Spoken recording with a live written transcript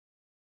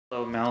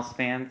Hello, Mouse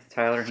fans.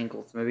 Tyler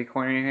Hinkle's Movie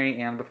Corner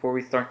here, and before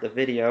we start the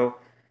video,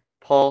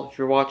 Paul, if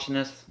you're watching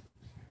this,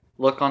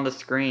 look on the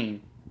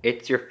screen.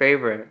 It's your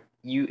favorite.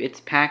 It's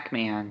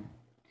Pac-Man.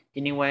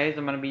 Anyways,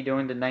 I'm gonna be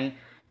doing the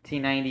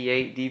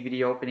 1998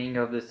 DVD opening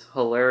of this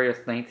hilarious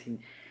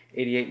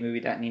 1988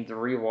 movie that needs a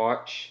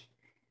rewatch,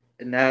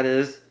 and that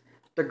is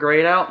The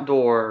Great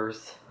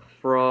Outdoors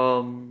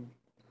from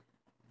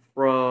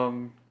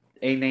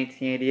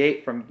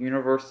 1988 from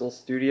Universal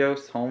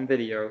Studios Home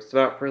Video. So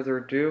without further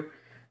ado,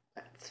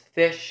 let's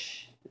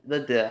fish the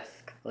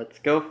disc. Let's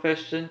go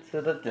fish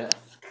into the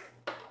disc.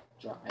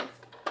 Drive.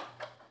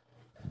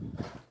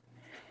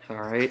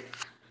 Alright.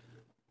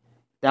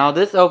 Now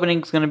this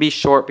opening's gonna be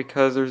short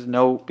because there's just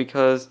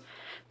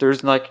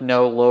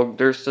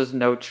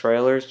no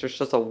trailers. There's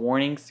just a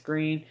warning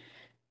screen,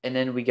 and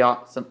then we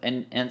got some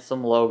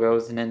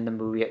logos, and then the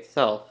movie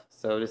itself.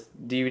 So this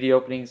DVD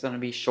opening is gonna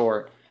be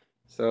short.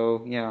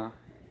 So yeah.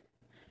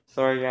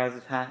 Sorry guys,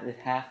 it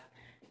has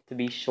to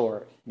be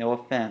short. No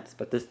offense,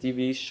 but this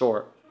DVD is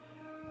short.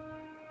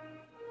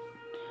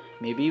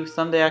 Maybe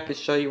someday I could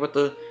show you what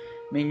the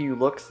menu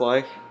looks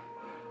like.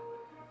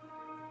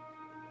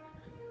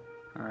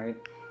 Alright.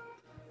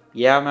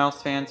 Yeah,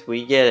 Mouse fans,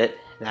 we get it.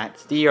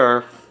 That's the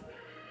Earth.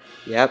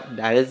 Yep,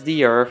 that is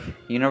the Earth.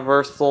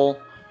 Universal.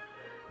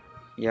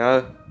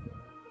 Yeah.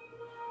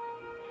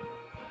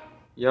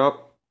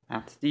 Yup,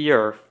 that's the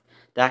Earth.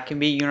 That can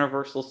be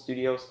Universal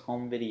Studios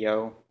Home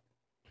Video.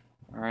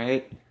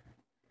 Alright.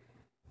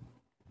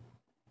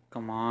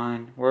 Come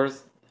on.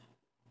 Where's...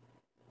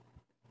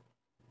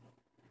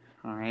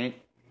 Alright.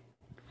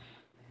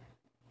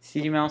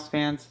 See, Mouse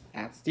fans?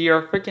 That's the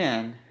Earth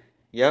again.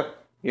 Yep.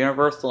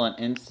 Universal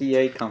and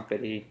NCA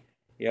Company.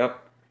 Yep.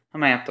 I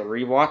might have to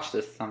rewatch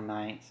this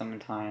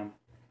sometime.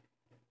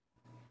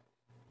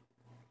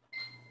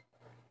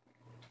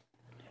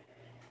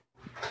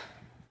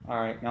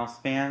 Alright, Mouse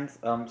fans,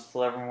 just to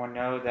let everyone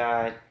know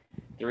that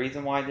the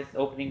reason why this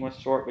opening was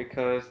short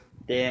because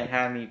they didn't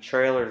have any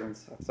trailers and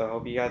stuff, so I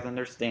hope you guys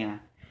understand.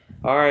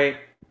 Alright,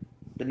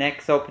 the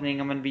next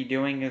opening I'm going to be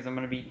doing is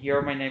here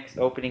are my next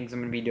openings I'm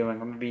going to be doing. I'm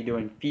going to be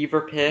doing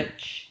Fever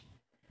Pitch.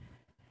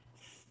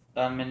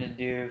 I'm going to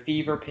do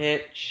Fever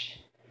Pitch,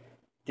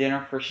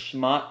 Dinner for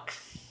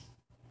Schmucks,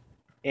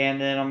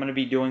 and then I'm going to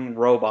be doing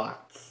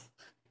Robots.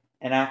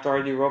 And after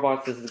I do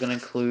Robots, this is going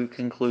to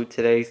conclude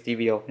today's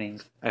DVD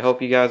openings. I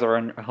hope you guys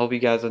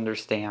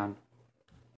understand.